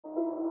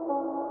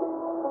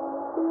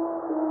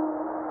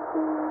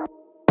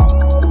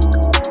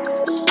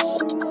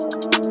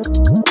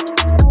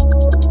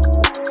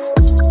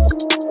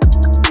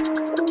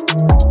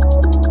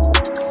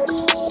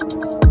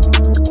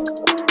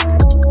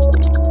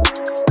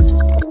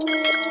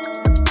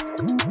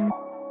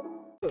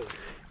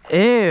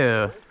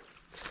Ew.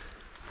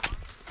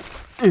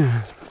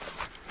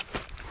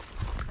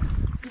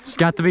 It's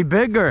got to be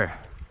bigger.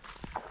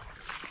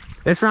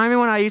 This reminds me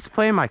when I used to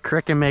play in my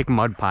creek and make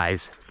mud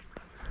pies.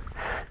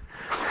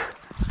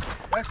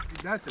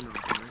 That's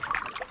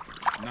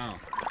enough. No.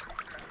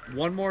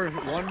 One more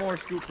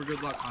scoop for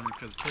good luck, Hunter,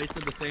 because Clay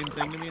said the same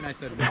thing to me, and I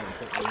said no.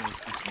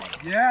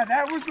 Yeah,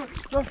 that was the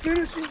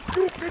finishing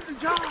scoop did the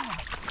job.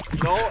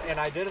 No, and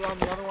I did it on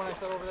the other one I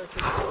said over there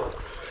too.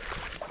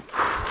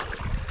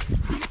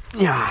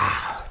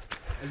 Yeah.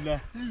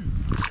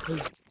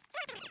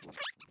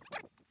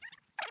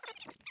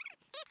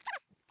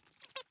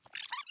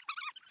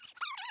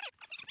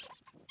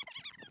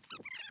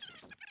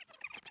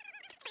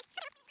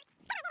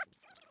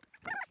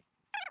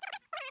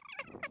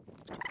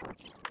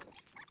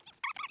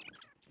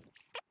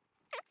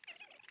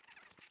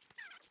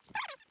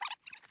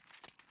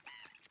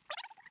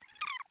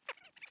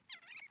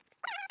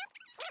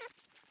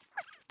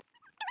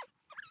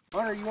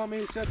 Hunter, you want me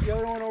to set the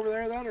other one over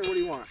there then, or what do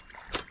you want?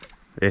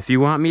 If you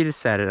want me to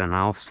set it, then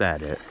I'll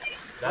set it.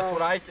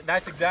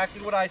 That's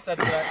exactly what I said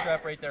for that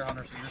trap right there,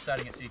 Hunter. So you're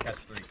setting it so you catch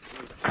 3.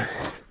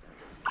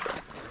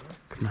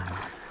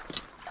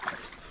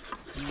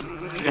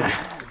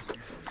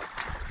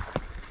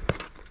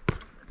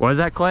 What is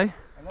that, Clay?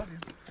 I love you.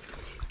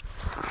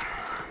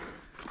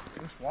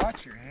 Just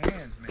watch your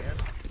hands, man.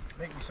 You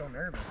make me so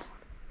nervous.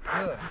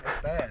 Good,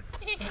 that's bad.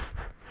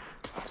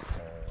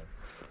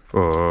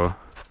 Oh.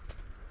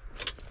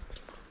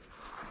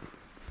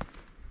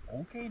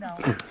 Okay now.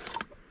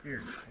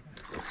 Here.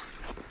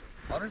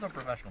 Hunter's a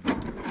professional.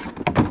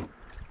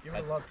 Give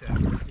it a love tap.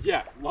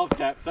 Yeah, love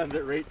tap sends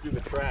it right through the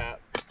trap.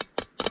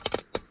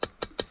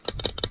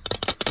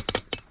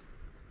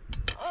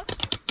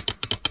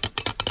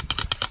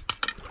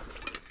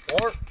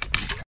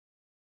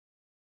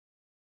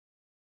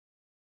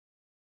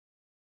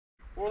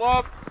 Pull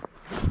up.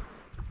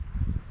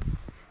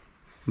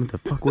 What the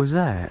fuck was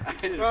that?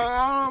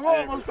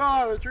 Almost fell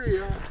out of the tree,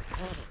 huh?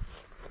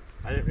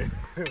 I didn't realize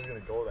it was gonna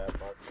go that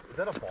far. Is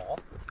that a ball?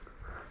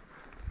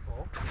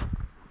 Oh.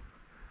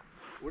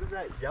 What is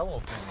that yellow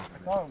thing? I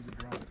thought it was a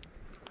drum.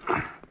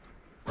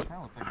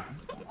 That looks like a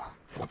ball.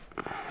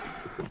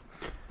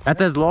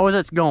 That's as low as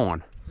it's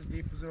going. It's as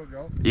deep as it'll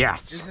go.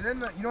 Yes. Is it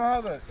in the, you know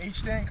how the H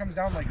stand comes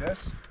down like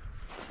this?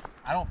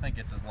 I don't think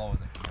it's as low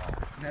as it can go.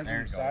 And has There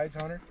it it sides,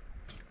 Hunter?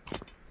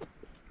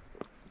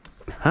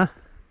 Huh?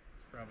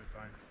 It's probably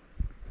fine.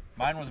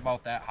 Mine was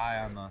about that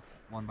high on the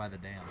one by the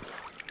dam.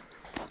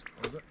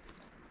 Was it?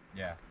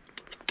 Yeah.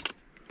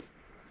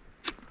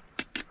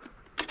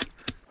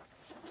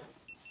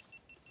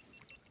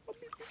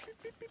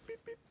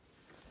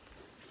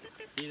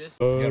 See this?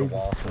 You got a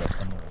wall to it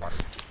from the water.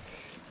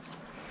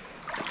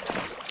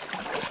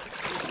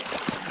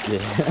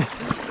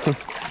 Yeah.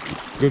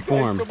 Good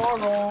form.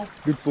 Tomorrow.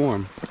 Good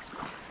form.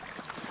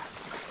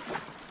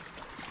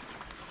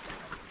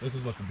 This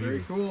is what the Very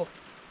Beaver. cool.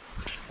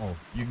 Oh,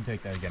 you can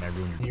take that again. I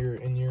ruined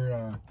it. In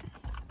your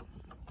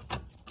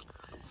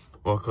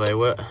Well, Clay,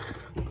 what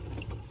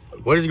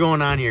is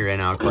going on here right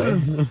now,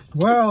 Clay?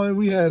 Well,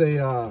 we had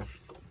a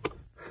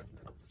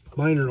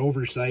minor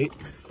oversight.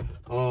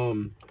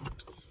 Forgot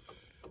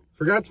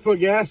to put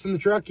gas in the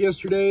truck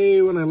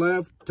yesterday when I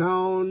left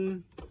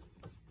town.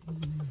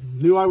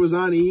 Knew I was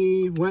on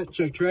E. Went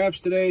checked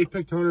traps today.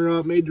 Picked Hunter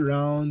up. Made the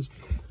rounds.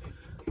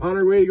 On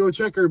our way to go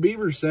check our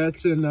beaver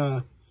sets, and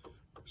for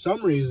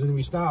some reason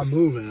we stopped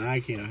moving. I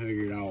can't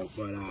figure it out,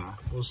 but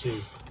we'll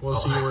see. We'll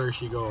see where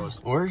she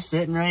goes. We're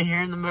sitting right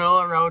here in the middle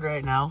of the road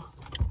right now.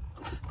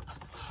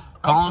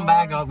 Call him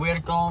back up. We had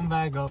to call him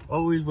back up.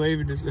 Oh, he's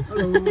waving us.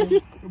 Hello.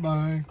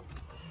 Goodbye.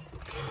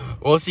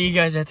 We'll see you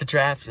guys at the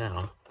traps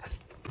now.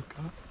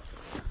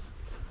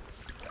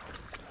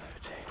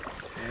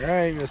 All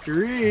right, Mr.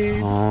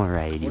 Reed.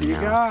 Alrighty. What do you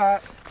now.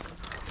 got?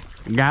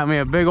 Got me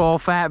a big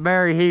old fat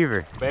berry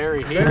heaver.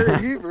 Barry Barry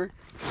Beaver.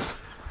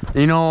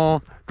 You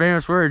know,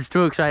 famous words,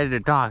 too excited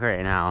to talk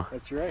right now.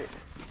 That's right.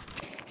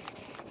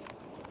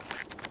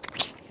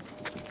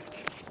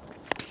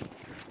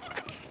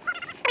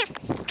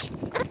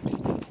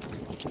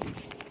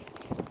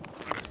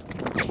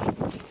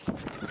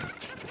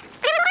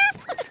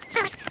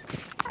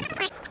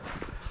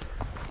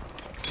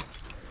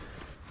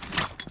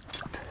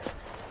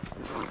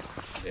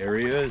 There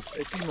he is.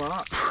 Pick him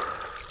up.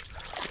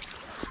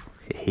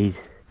 He's,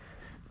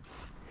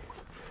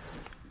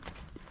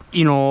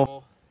 you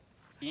know,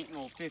 he ain't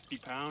no 50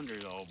 pounder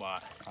though,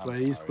 but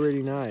He's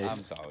pretty nice.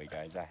 I'm sorry,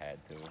 guys. I had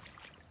to.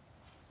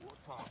 we'll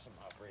toss him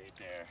up right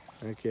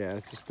there. Okay,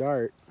 that's a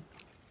start.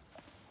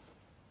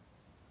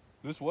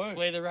 This way.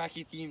 Play the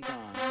Rocky theme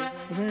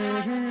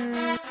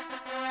song.